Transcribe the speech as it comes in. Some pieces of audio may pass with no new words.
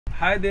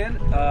Hi there,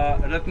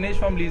 Ratnesh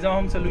from Lisa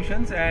Home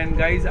Solutions, and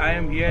guys, I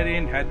am here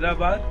in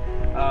Hyderabad.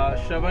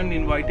 Shravan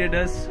invited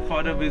us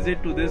for a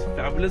visit to this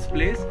fabulous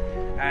place,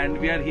 and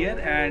we are here,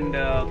 and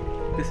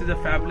this is a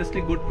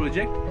fabulously good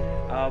project.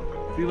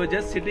 We were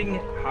just sitting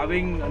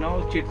having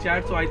chit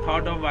chat, so I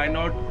thought of why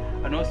not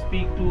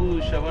speak to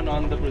Shravan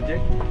on the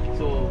project.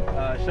 So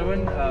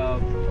Shravan,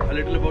 a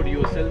little about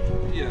yourself.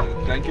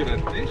 Yeah, thank you,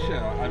 Ratnesh.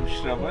 I'm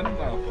Shravan,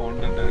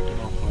 founder and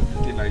director of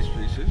Nice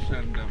Places,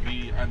 and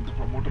I'm the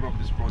promoter of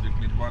this project,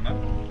 Nirvana.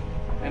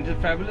 And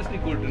it's fabulously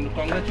good. And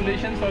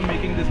congratulations for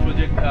making this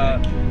project,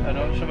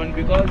 Shravan,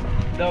 because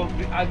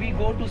we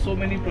go to so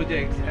many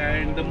projects,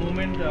 and the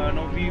moment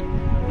we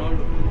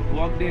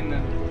walked in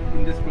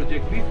this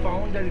project, we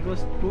found that it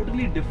was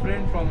totally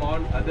different from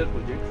all other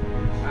projects,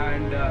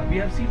 and we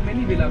have seen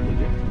many villa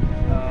projects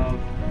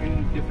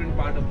in different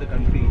part of the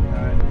country,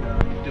 and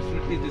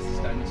definitely this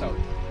stands out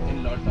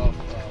in lot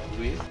of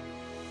ways.